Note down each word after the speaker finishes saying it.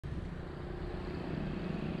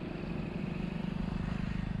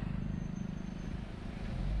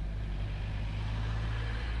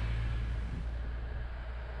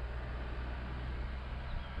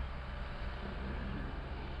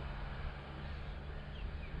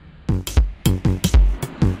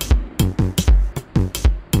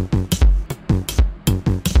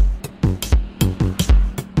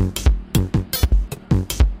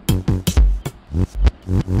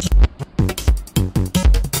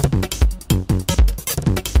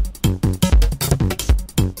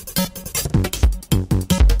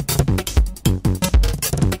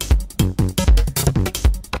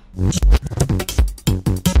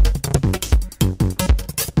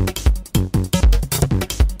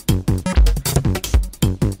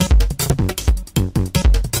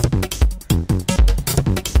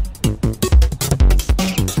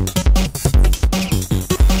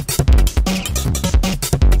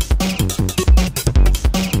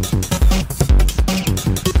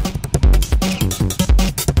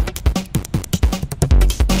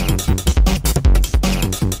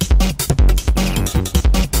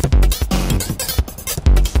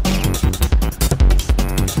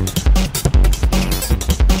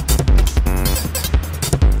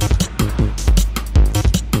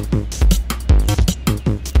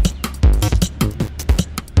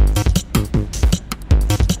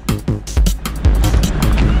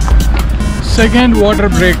Second water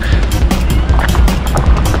break.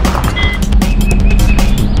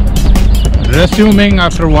 Resuming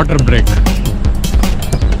after water break.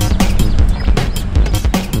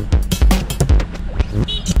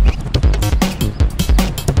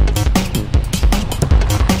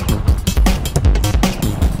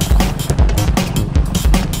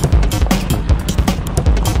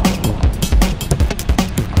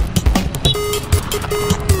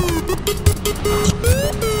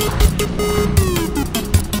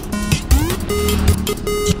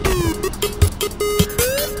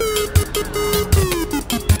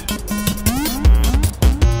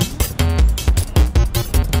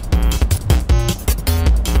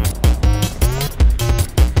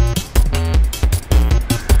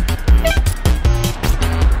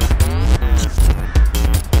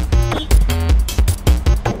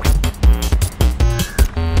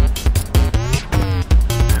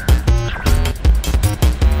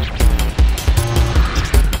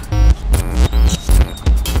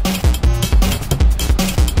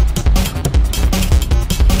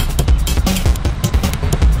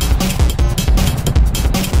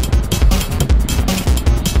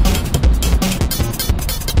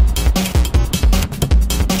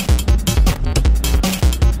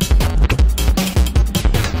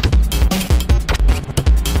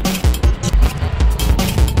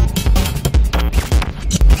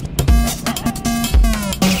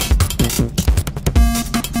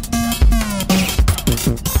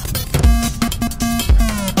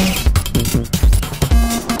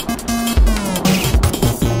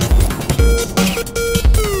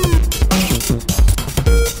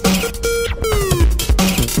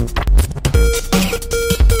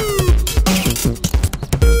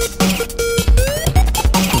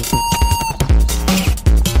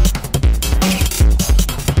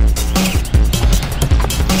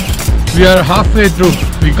 We are halfway through.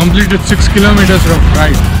 We completed 6 kilometers of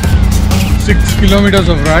ride. 6 kilometers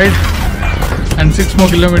of ride and 6 more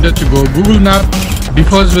kilometers to go. Google Map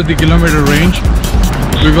differs with the kilometer range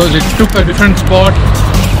because it took a different spot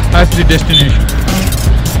as the destination.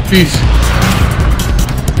 Peace.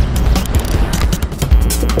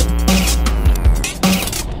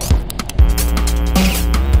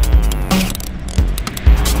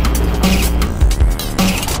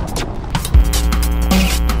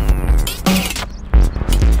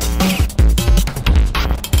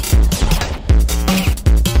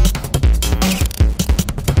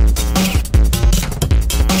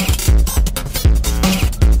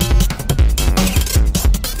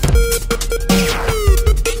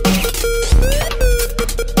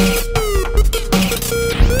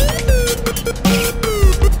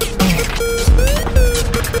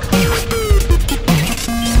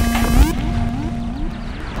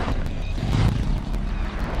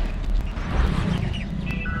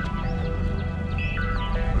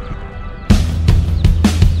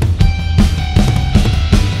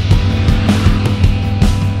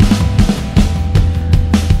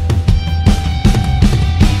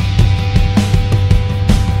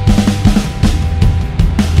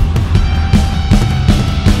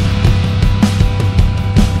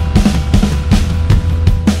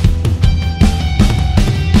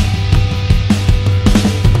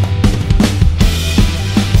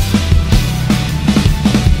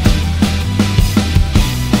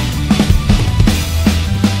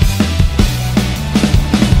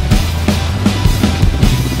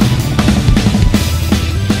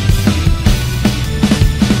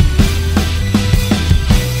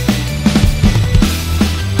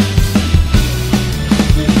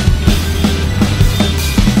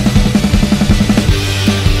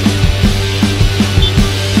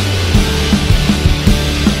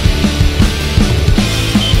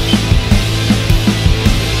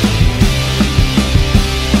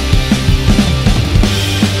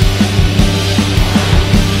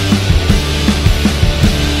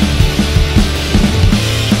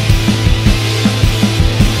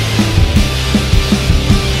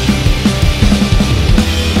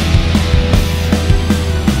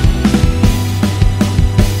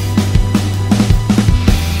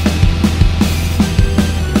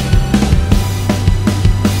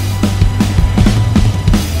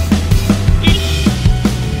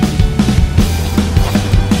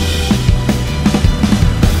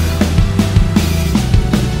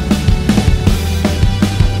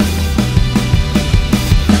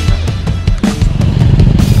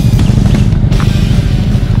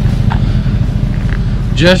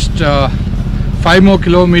 Just 5 more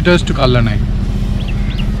kilometers to Kallanai.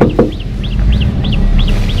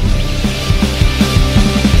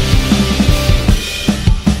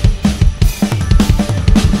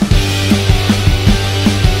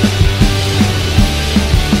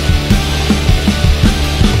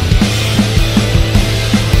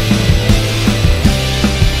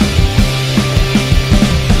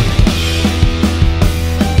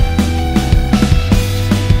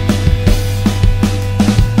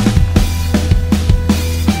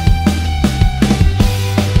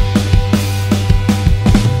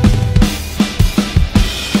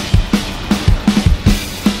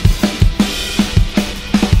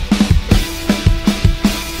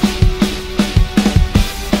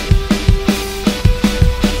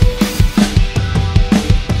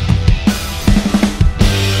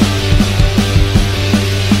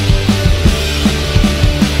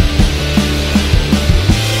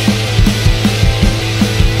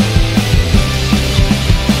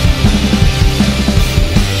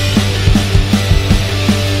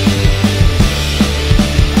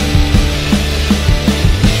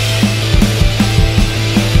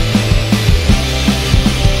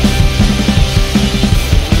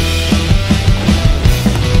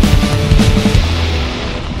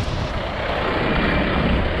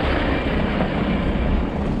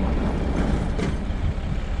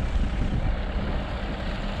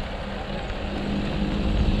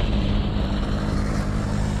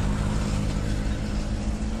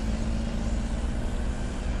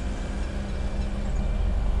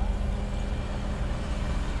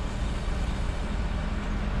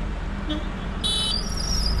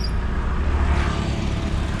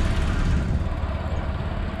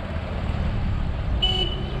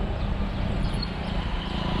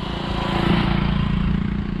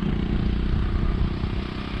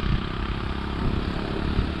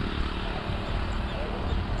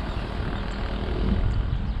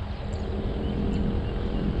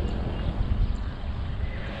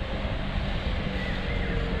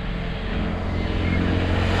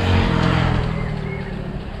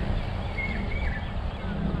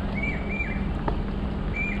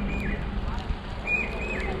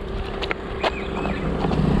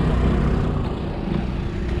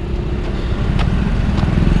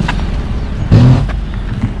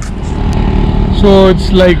 So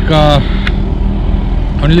it's like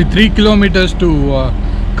only 3 kilometers to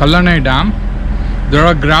Kallanai Dam. There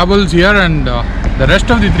are gravels here, and the rest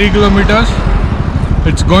of the 3 kilometers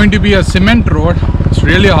it's going to be a cement road. It's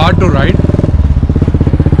really hard to ride.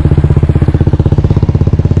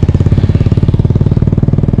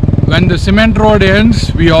 When the cement road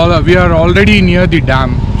ends, we are already near the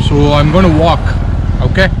dam, so I'm going to walk,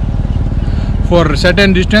 okay, for a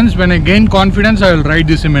certain distance. When I gain confidence, I will ride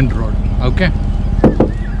the cement road, okay.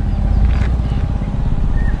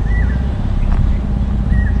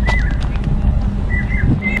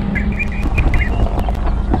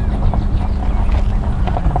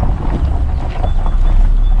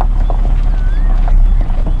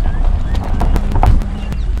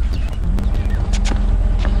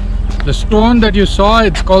 The stone that you saw,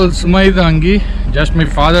 it's called Srinivasan. Just my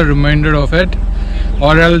father reminded of it,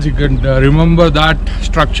 or else you can remember that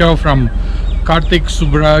structure from Karthik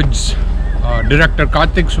Subbaraj's director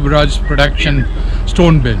Karthik Subbaraj's production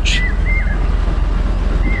Stone Bench.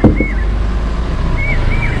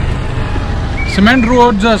 Cement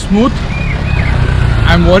roads are smooth.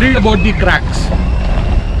 I'm worried about the cracks.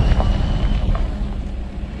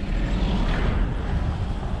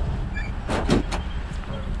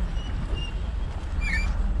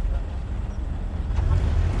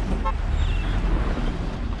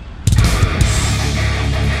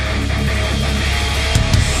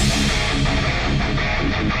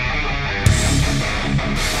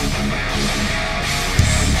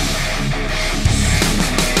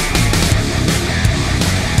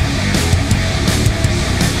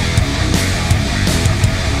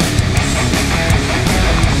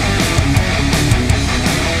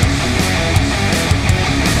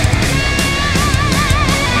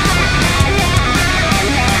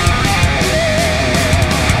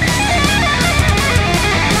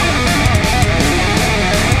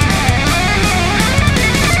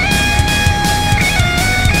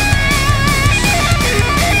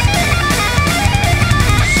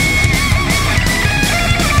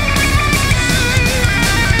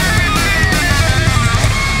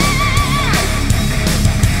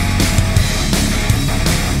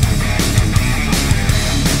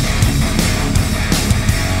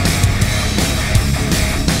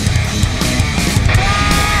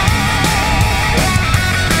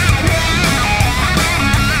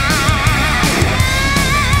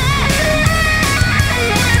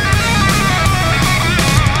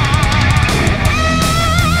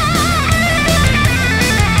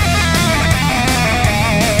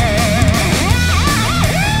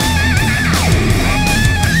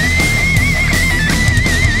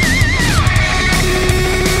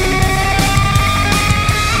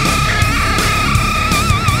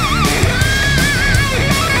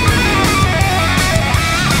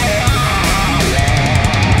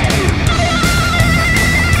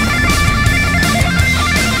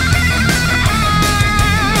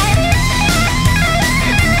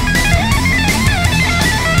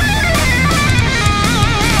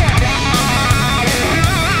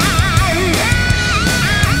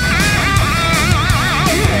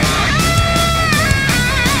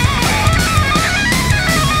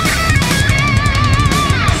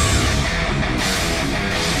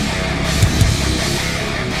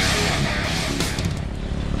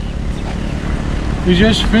 We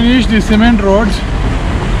just finished the cement roads,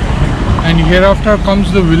 and hereafter comes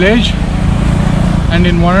the village, and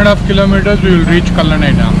in 1.5 kilometers we will reach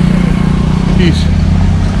Kallanai Dam. Peace.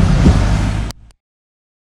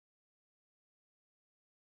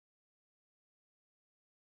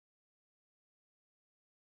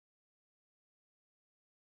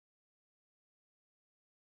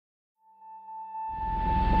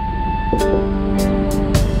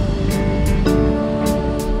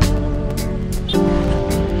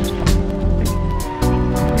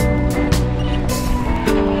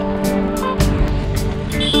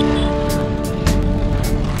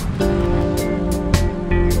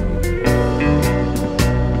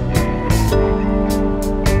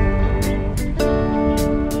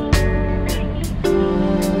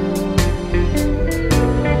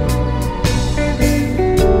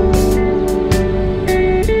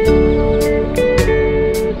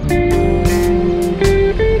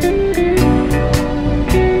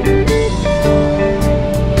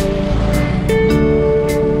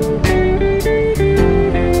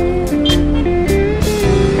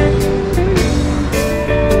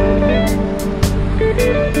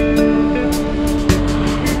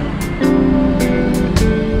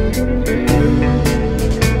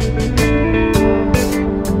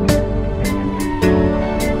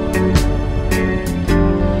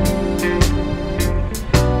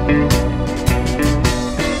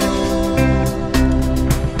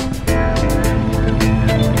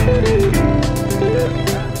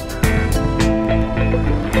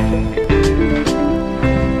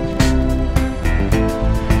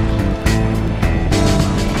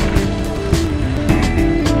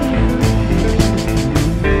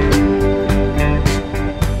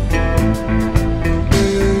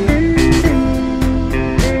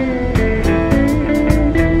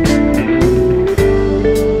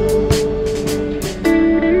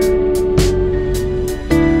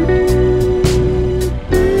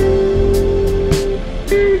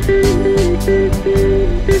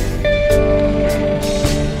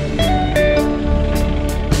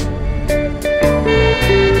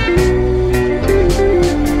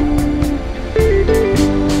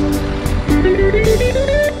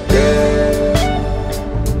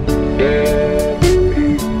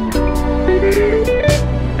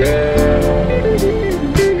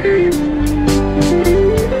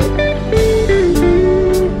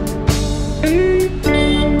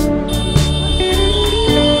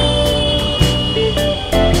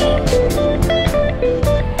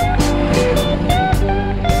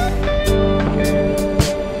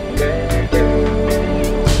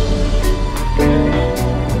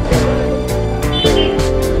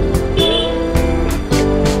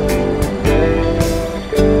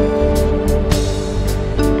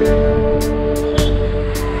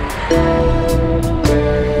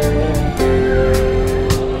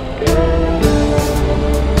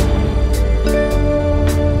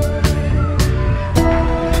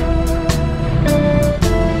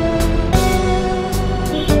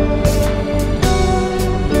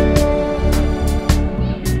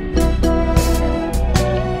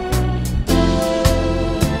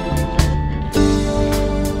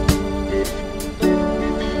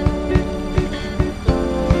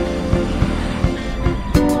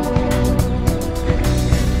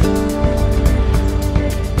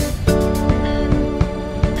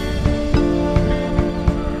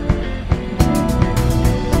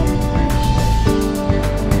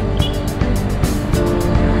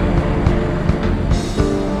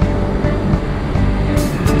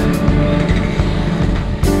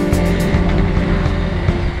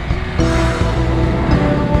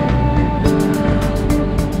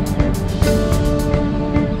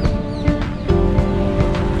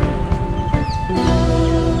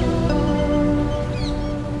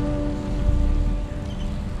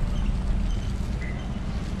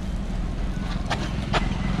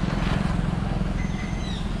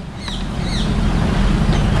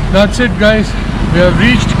 That's it, guys. We have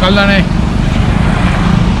reached Kallanai.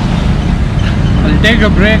 I'll take a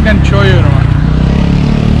break and show you around.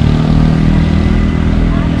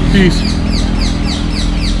 Peace.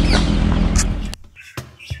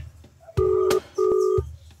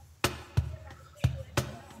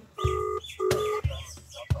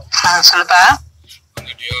 சொல்லுப்பா.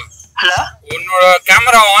 Hello, உன்னோட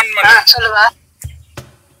camera on பண்ணு. சொல்லுவா.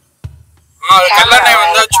 கல்லணை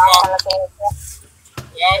வந்தாச்சுமா.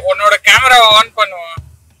 உன்னோட camera on பண்ணுவா.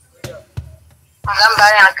 அதான்பா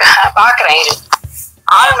எனக்கு பாக்குறேன் இரு.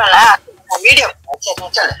 On பண்ண வீடியோ. சரி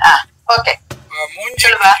சொல்லு. ஓகே. மூஞ்சி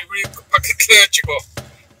இப்படி பக்கத்துல வச்சுக்கோ.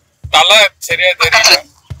 தலை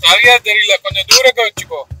சரியா தெரியல. கொஞ்சம் தூரக்க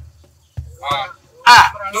வச்சுக்கோ.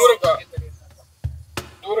 தூரக்க.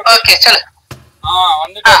 ஓகே சொல்லு.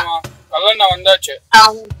 வந்துட்டேமா. கல்லணை வந்தாச்சு.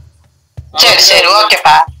 சரி சரி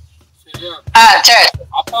ஓகேப்பா. சரியா? சரி.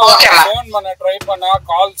 அப்பா ஃபோன் பண்ண ட்ரை பண்ணா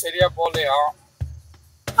கால் சரியா போலையா?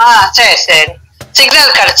 சரி சரி.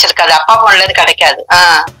 சிக்னல் கிடைச்சிருக்காது. அப்பா போன்ல இருந்து கிடைக்காது.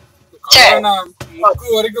 முக்கு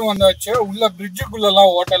வரைக்கும் வந்தாச்சு. உள்ள பிரிட்ஜுக்குள்ள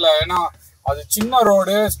எல்லாம் ஓட்டல. ஏன்னா அது சின்ன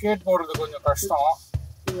ரோடு, ஸ்கேட் போடுறது கொஞ்சம் கஷ்டம்.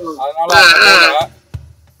 அதனால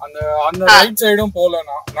அந்த அந்த ரைட் சைடும் போல.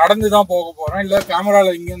 நான் நடந்துதான் போக போறேன். இல்ல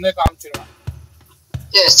கேமரால இங்க இருந்தே காமிச்சிருவேன்.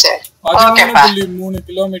 13.3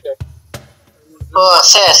 கிலோமீட்டர்.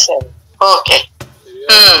 சரி சரி ஓகே.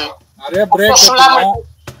 நிறைய பிரேக்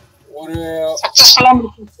ஒரு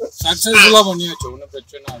சக்சஸ்ஃபுல்லா பண்ணியாச்சு. ஒன்னும்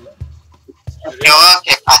பிரச்சனை இல்ல.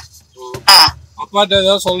 அப்பாட்ட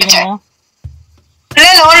ஏதாவது சொல்லணுமா?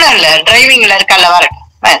 இல்ல டிரைவிங்ல இருக்கல வர.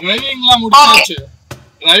 டிரைவிங்லாம் முடிச்சாச்சு.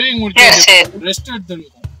 டிரைவிங் முடிச்சாச்சு. ரெஸ்ட் எடுத்துக்கோ.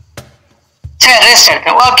 சரி ரெஸ்ட்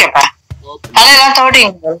எடுத்து. ஓகேப்பா. தலையெல்லாம்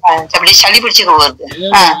தோடிங்க. அப்படி சளி பிடிச்சிக்க போகுது.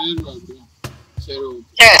 சரி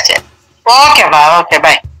சரி சரி ஓகேப்பா. Okay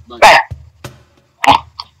bye by.